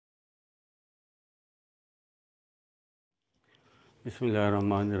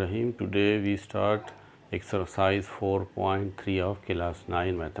Bismillahirrahmanirrahim. Today we start exercise 4.3 of class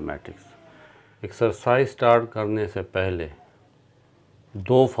 9 mathematics. Exercise start करने से पहले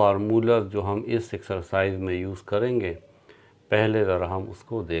दो फार्मूलाज जो हम इस एक्सरसाइज में यूज़ करेंगे, पहले ज़रा हम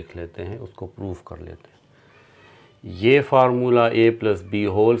उसको देख लेते हैं, उसको प्रूफ कर लेते हैं। ये formula a plus B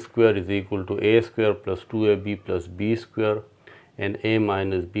whole square is equal to A square plus 2ab plus B square and a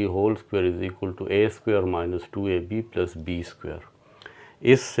minus B whole square is equal to A square minus 2ab plus B square,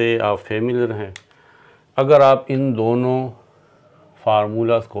 इससे आप familiar हैं। अगर आप इन दोनों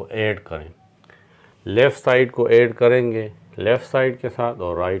formulas को add करें, left side को add करेंगे लेफ़्ट साइड के साथ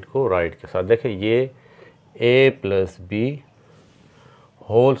और राइट को राइट के साथ, देखें ये a plus B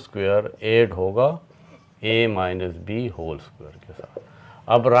whole square add होगा a minus B whole square के साथ।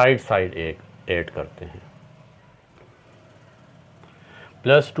 अब राइट साइड ऐड करते हैं,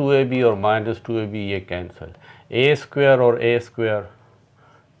 प्लस 2ab और माइनस 2ab ये कैंसिल, a स्क्वायर और a square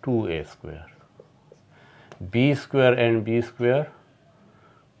 2a square, b square and b square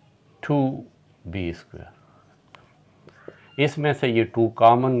 2b square. इसमें से ये 2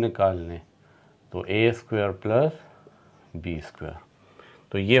 कॉमन निकालने तो a square plus b square,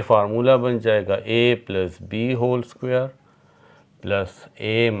 तो ये फार्मूला बन जाएगा a plus B whole square plus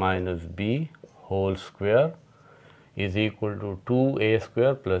a minus B whole square is equal to 2a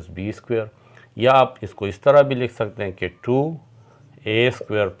square plus b square. या आप इसको इस तरह भी लिख सकते हैं कि 2a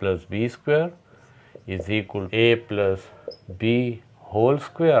square plus b square is equal a plus b whole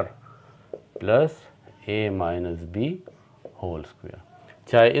square plus a minus b whole square.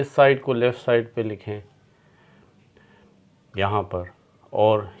 चाहे इस साइड को लेफ़्ट साइड पे लिखें यहाँ पर,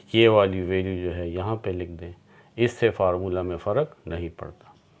 और ये वाली वैल्यू जो है यहाँ पे लिख दें, इससे फार्मूला में फ़र्क नहीं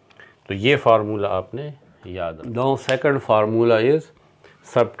पड़ता। तो ये फार्मूला आपने याद रखना। Now second formula is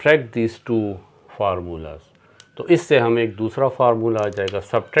subtract these 2 formulas. तो इससे हमें एक दूसरा फार्मूला आ जाएगा।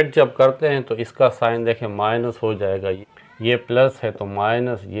 सब्ट्रैक्ट जब करते हैं तो इसका साइन देखें माइनस हो जाएगा, ये प्लस है तो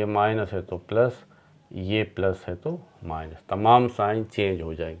माइनस, ये माइनस है तो प्लस, ये प्लस है तो माइनस, तमाम साइन चेंज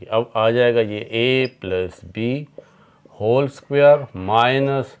हो जाएंगे। अब आ जाएगा ये a plus B whole square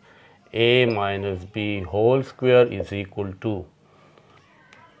minus a minus B whole square is equal to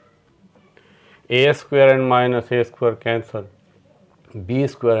a square and minus a square cancel, b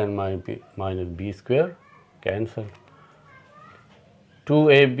square and minus b square cancel,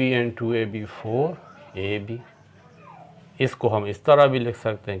 2ab and 2ab 4ab। इसको हम इस तरह भी लिख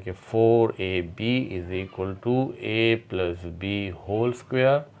सकते हैं कि 4ab is equal to a plus B whole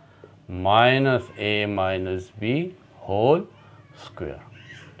square minus a minus B whole square.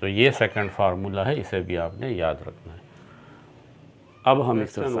 तो ये सेकंड फार्मूला है, इसे भी आपने याद रखना है। अब हम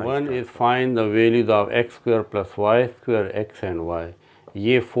question 1 is find the values of x square plus Y square x and Y.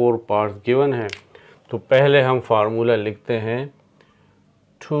 ये 4 पार्ट्स गिवन हैं। तो पहले हम फार्मूला लिखते हैं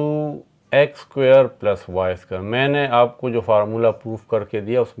 2x square plus Y square. मैंने आपको जो फार्मूला प्रूफ करके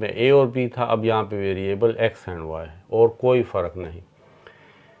दिया उसमें a और b था, अब यहाँ पे वेरिएबल x एंड y है और कोई फ़र्क नहीं।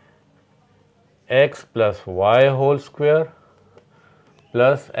 x plus Y whole square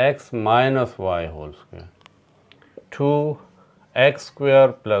plus x minus Y whole square, 2x square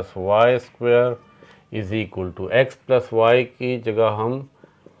plus Y square is equal to x plus Y की जगह हम,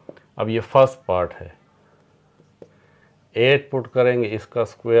 अब ये फर्स्ट पार्ट है, 8 पुट करेंगे इसका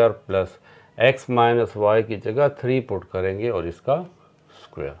square plus x minus Y की जगह 3 पुट करेंगे और इसका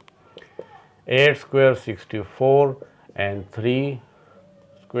स्क्वायर, 8 स्क्वायर 64 एंड 3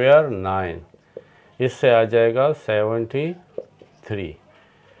 स्क्वायर 9, इससे आ जाएगा 73।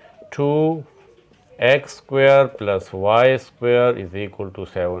 2x square plus Y square is equal to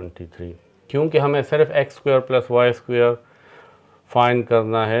 73। क्योंकि हमें सिर्फ x square plus Y square find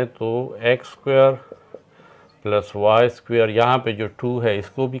करना है, तो x square plus Y square, यहाँ पे जो 2 है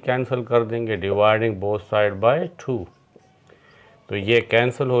इसको भी कैंसिल कर देंगे, डिवाइडिंग बोथ साइड बाय 2, तो ये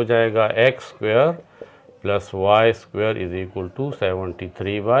कैंसिल हो जाएगा। x square plus Y square is equal to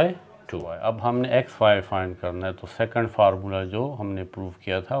 73/2। अब हमने x y फाइंड करना है, तो सेकंड फार्मूला जो हमने प्रूव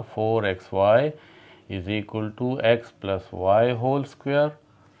किया था 4xy is equal to x plus Y whole square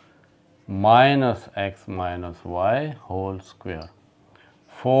minus x minus Y whole square,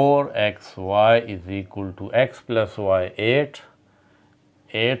 4xy is equal to x plus y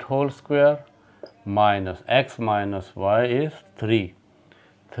 8 whole square minus x minus y is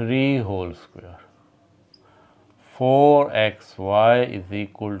 3 whole square, 4xy is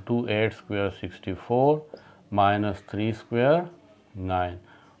equal to 8 square 64 minus 3 square 9,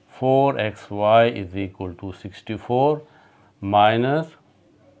 4xy is equal to 64 minus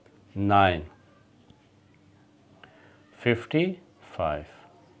 9, 55.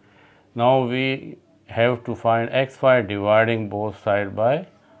 Now we have to find xy dividing both sides by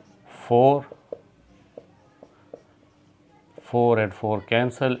 4. 4 and 4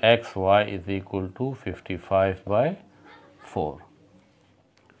 cancel, xy is equal to 55 by 4.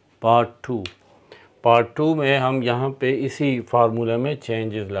 Part two में हम यहाँ पे इसी formula में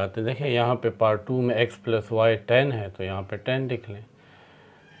changes लाते हैं। देखें यहाँ पे पार्ट टू में x प्लस वाई 10 है तो यहाँ पे 10 लिख लें,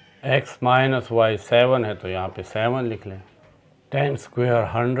 x माइनस वाई 7 है तो यहाँ पे 7 लिख लें, 10 स्क्वायर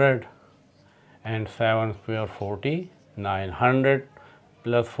 100 एंड 7 स्क्वायर 49, 100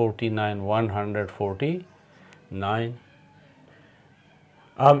 प्लस 49 149।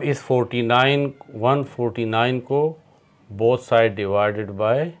 अब इस 149 को बोथ साइड डिवाइडेड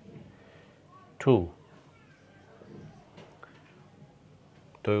बाय 2,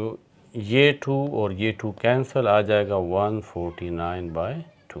 तो ये 2 और ये 2 कैंसिल, आ जाएगा 149 बाय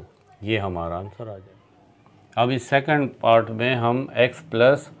 2। ये हमारा आंसर आ जाएगा। अब इस सेकंड पार्ट में हम x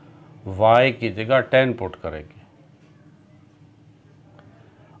प्लस वाई की जगह 10 पुट करेंगे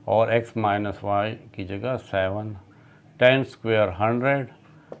और x माइनस वाई की जगह 7, 10 स्क्वायर 100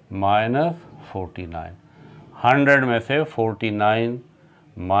 माइनस 49, 100 में से 49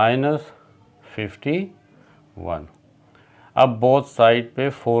 माइनस 51। अब बोथ साइड पे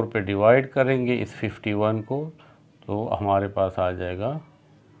 4 पे डिवाइड करेंगे इस 51 को, तो हमारे पास आ जाएगा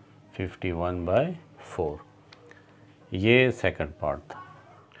 51 बाय 4। ये सेकंड पार्ट था।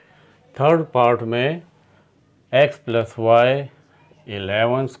 थर्ड पार्ट में x plus Y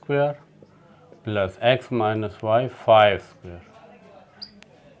 11 square plus x minus Y 5 square,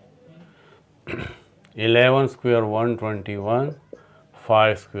 11 square 121,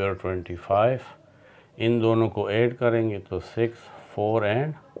 5 square 25, इन दोनों को ऐड करेंगे तो 6, 4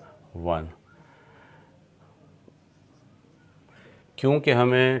 एंड 1। क्योंकि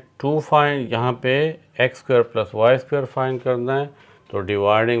हमें 2 फाइंड यहाँ पे x square plus Y square find करना है तो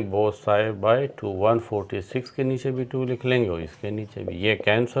डिवाइडिंग बोथ साइड बाय 2, 146 के नीचे भी 2 लिख लेंगे और इसके नीचे भी, ये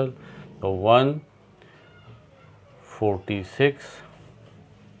कैंसिल, तो 146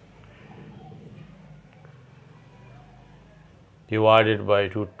 divided by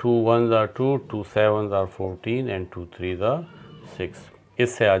 2, 2 1s are 2, 2 7s are 14 and 2 3s are 6,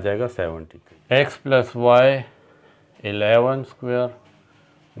 इससे आ जाएगा 73। x plus Y 11 square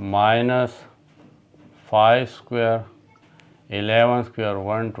minus 5 square, 11 square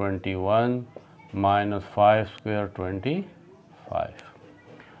 121 minus 5 square 25,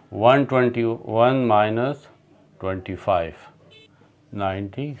 121 minus 25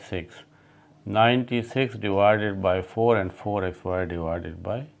 96, 96 divided by 4 and 4xy divided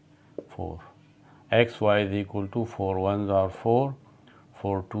by 4, xy is equal to 4 1s are 4,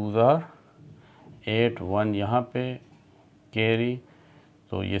 4 2s are 8, 1 यहाँ पे carry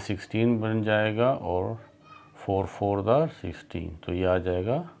तो ये 16 बन जाएगा और 4 4s are 16, तो ये आ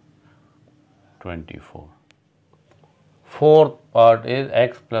जाएगा 24। Fourth part is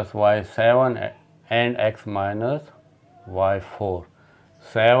x plus Y 7 and x minus Y 4,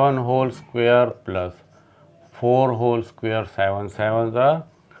 7 whole square plus 4 whole square, 7 7s are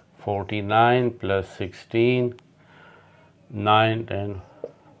 49 plus 16, 9 and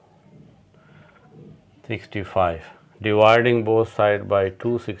 65, dividing both side by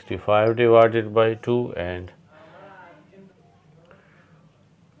 2, 65 divided by 2 and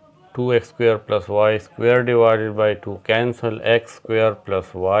 2x square plus y square divided by 2 cancel, x square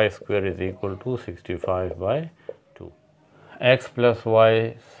plus y square is equal to 65 by 2, x plus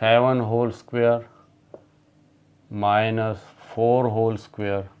y 7 whole square minus 4 whole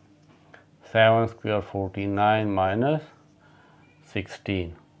square, 7 square 49 minus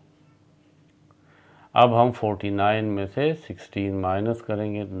 16। अब हम 49 में से 16 minus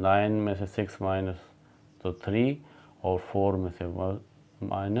करेंगे, 9 में से 6 minus तो 3 और 4 में से 1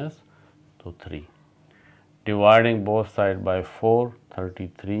 माइनस तो 3, dividing both side by 4,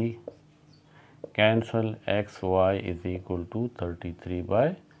 33 cancel, x Y is equal to 33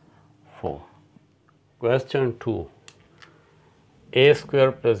 bye 4। Question 2, A square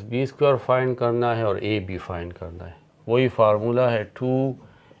plus B square find करना है और ए बी फाइंड करना है। वही फार्मूला है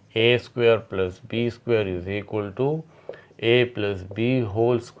 2a square plus B square is equal to a plus B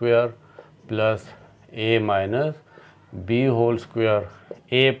whole square plus a minus B whole square,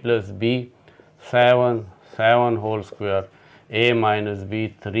 a plus B 7 whole square, a minus B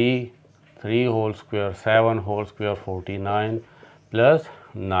 3 whole square, 7 whole square 49 plus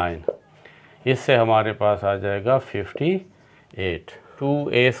 9, इससे हमारे पास आ जाएगा 58।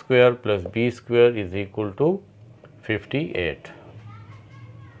 2a square plus B square is equal to 58,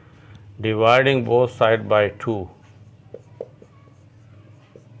 dividing both side by 2,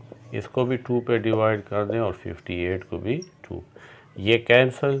 इसको भी 2 पे divide कर दें और 58 को भी 2, ये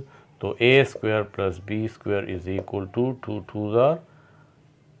कैंसिल तो a square plus b square is equal to 2 2s are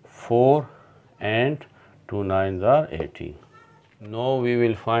 4 and 2 9s are 18. Now we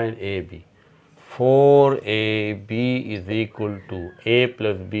will find AB. 4AB is equal to a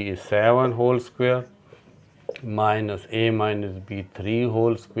plus b is 7 whole square minus a minus b 3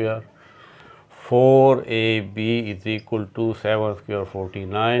 whole square. 4AB is equal to 7 square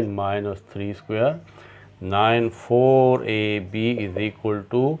 49 minus 3 square 9. 4AB is equal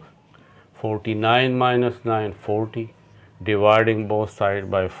to 49 minus 9 40, dividing both sides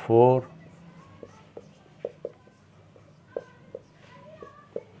by 4.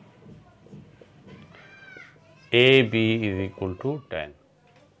 AB is equal to 10.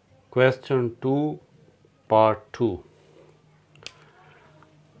 Question 2, part 2.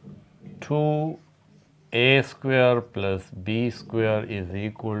 2a square plus b square is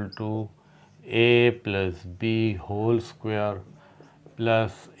equal to a plus b whole square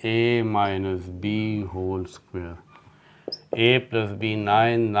plus a minus b whole square. A plus b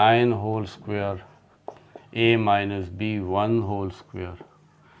 9, 9 whole square, a minus b 1 whole square.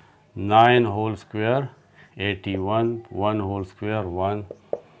 9 whole square 81, 1 whole square 1,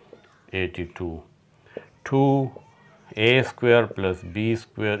 82. 2a square plus b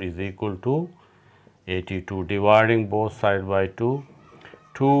square is equal to 82, dividing both sides by 2.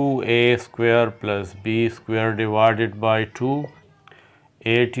 2a square plus b square divided by 2,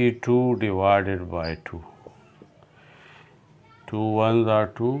 82 divided by 2. 2 1s are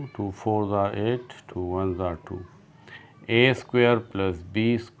 2, 2 4s are 8, 2 1s are 2. A square plus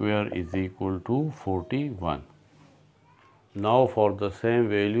b square is equal to 41. Now for the same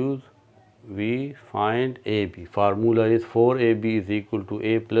values we find AB. Formula is 4AB is equal to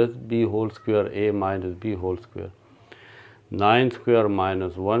a plus b whole square, a minus b whole square. 9 square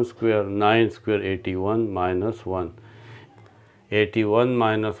minus 1 square, 9 square 81 minus 1. 81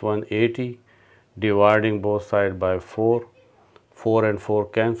 minus 1 80, dividing both sides by 4. 4 and 4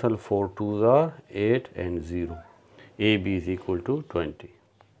 cancel, 4 2s are 8 and 0. AB is equal to 20.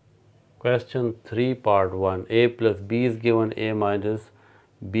 Question 3, part 1. A plus b is given, a minus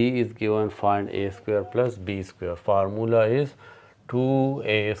b is given, find a square plus b square. Formula is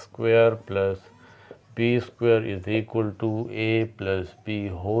 2a square plus b square is equal to a plus b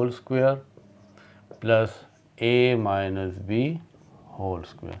whole square plus a minus b whole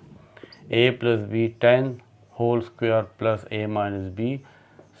square. A plus b 10 whole square plus a minus b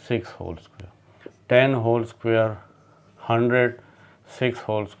 6 whole square. 10 whole square 100, 6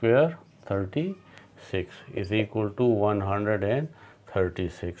 whole square 36 is equal to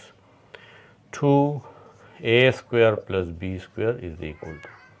 136. 2a square plus b square is equal to.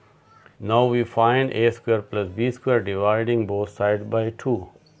 Now we find a square plus b square, dividing both sides by 2.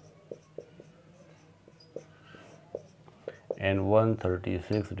 And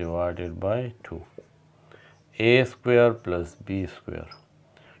 136 divided by 2. A square plus b square.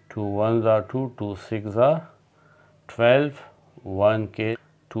 2 1s are 2, 2 6s are 12, 1k,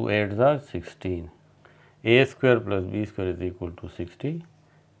 2 8s are 16. A square plus b square is equal to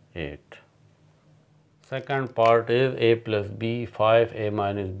 68. Second part is a plus b 5, a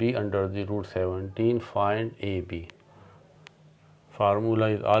minus b under the root 17, find AB. Formula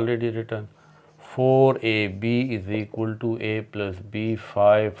is already written. 4ab is equal to a plus b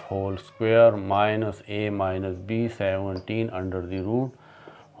 5 whole square minus a minus b 17 under the root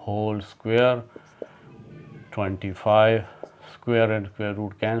whole square. 25 square and square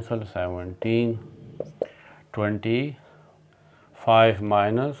root cancel, 17. 25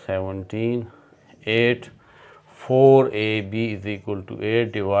 minus 17, 8. 4ab is equal to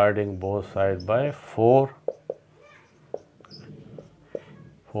 8, dividing both sides by 4.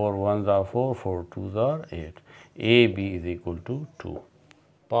 4 1s are 4, 4 2s are 8. AB is equal to 2.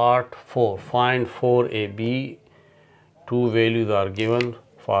 Part 4. Find 4AB. Two values are given.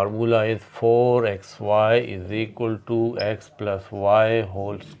 Formula is 4xy is equal to x plus y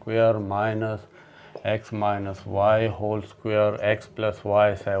whole square minus x minus y whole square, x plus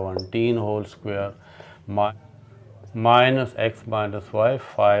y 17 whole square minus x minus y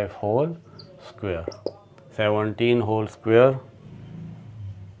 5 whole square. 17 whole square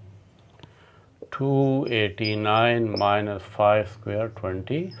 289 minus 5 square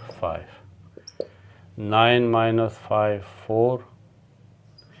 25. 9 minus 5 4.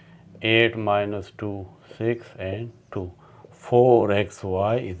 8 minus 2 6 and 2.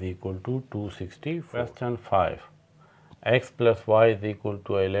 4xy is equal to 260. Question 5. X plus y is equal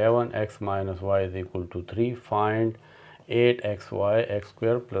to 11, x minus y is equal to 3. Find 8xy x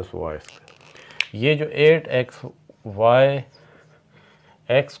square plus y square. ये जो 8xy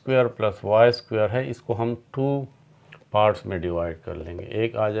x square plus y square है, इसको हम 2 parts में divide कर लेंगे।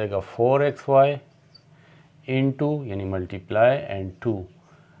 एक आ जाएगा 4xy इंटू यानी multiply and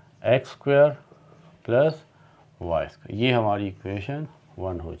 2x² plus y²। ये हमारी इक्वेशन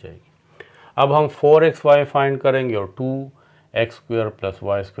 1 हो जाएगी। अब हम 4xy फाइंड करेंगे और 2x² प्लस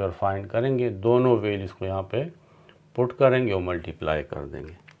y² फाइंड करेंगे। दोनों वैल्यूज़ को यहाँ पे पुट करेंगे और मल्टीप्लाई कर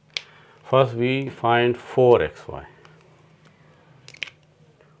देंगे। First we find 4xy।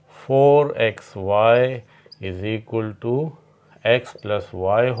 4xy is equal to x plus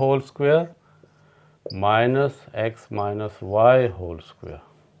y whole square minus x minus y whole square.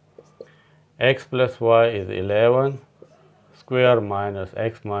 X plus y is 11 square minus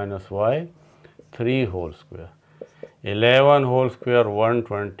x minus y 3 whole square. 11 whole square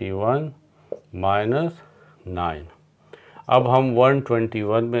 121 minus 9। अब हम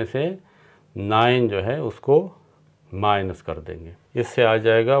 121 में से 9 जो है उसको minus कर देंगे। इससे आ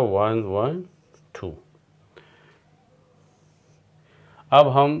जाएगा 112। अब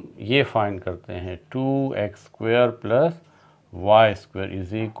हम ये फाइंड करते हैं 2x² plus y²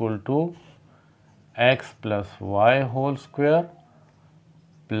 is equal to x plus Y whole square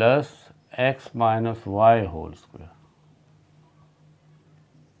plus x minus Y whole square.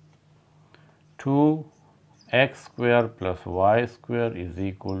 2x² plus y² is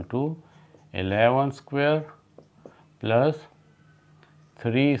equal to 11² plus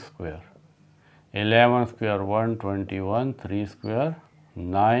 3²। 11² 121, 3²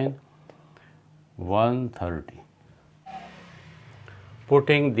 9, 130.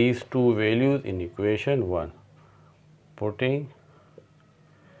 Putting these two values in equation 1. Putting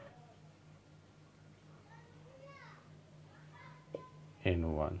in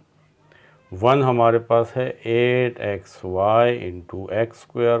 1. 1 हमारे पास है 8xy into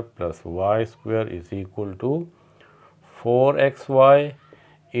x² plus y² is equal to 4xy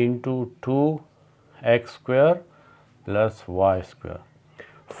into 2x² plus y²।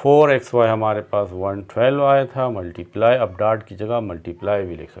 4xy हमारे पास 112 आया था, multiply, अब dot की जगह multiply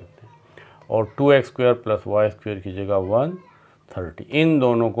भी लिख सकते हैं, और 2x² प्लस y² की जगह 130। इन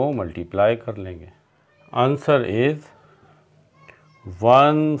दोनों को मल्टीप्लाई कर लेंगे। Answer is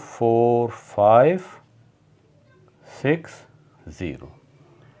 14560।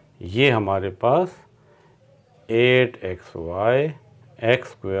 ये हमारे पास 8xy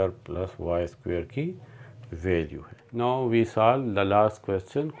x² प्लस y² की वैल्यू है। Now we solve the last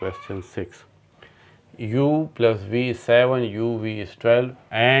question, question 6। u plus v is 7, uv is 12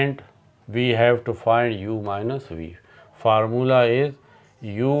 and we have to find u minus v. Formula is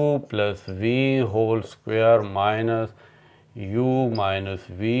u plus v whole square minus u minus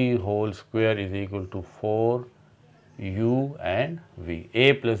v whole square is equal to 4u and v.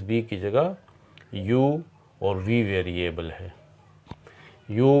 a plus b की जगह u और v variable है।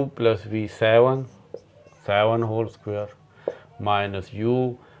 u plus v 7 whole square minus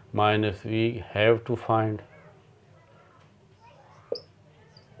u minus v have to find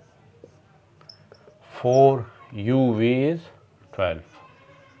 4uv is 12,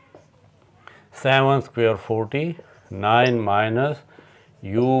 7 square 40, 9 minus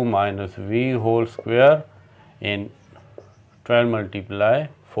u minus v whole square in 12 multiply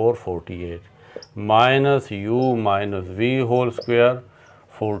 448 minus u minus v whole square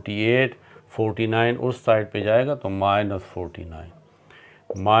 48, 49 उस side पे जाएगा तो minus 49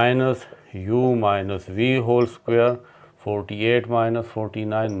 minus u minus v whole square 48 minus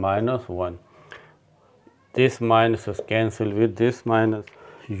 49 minus 1। This minus is cancel with this minus.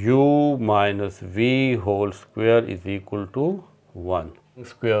 u minus v whole square is equal to 1।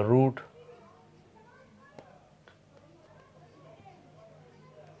 Square root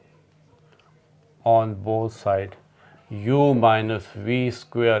on both side. u minus we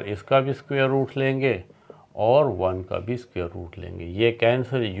square इसका भी square root लेंगे और 1 का भी square root लेंगे। ये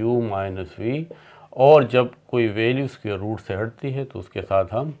cancel u minus we, और जब कोई वैल्यू स्क्वायर रूट से हटती है तो उसके साथ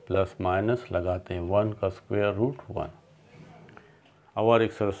हम प्लस माइनस लगाते हैं। 1 का square root 1। Our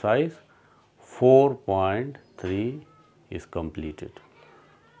exercise 4.3 is completed.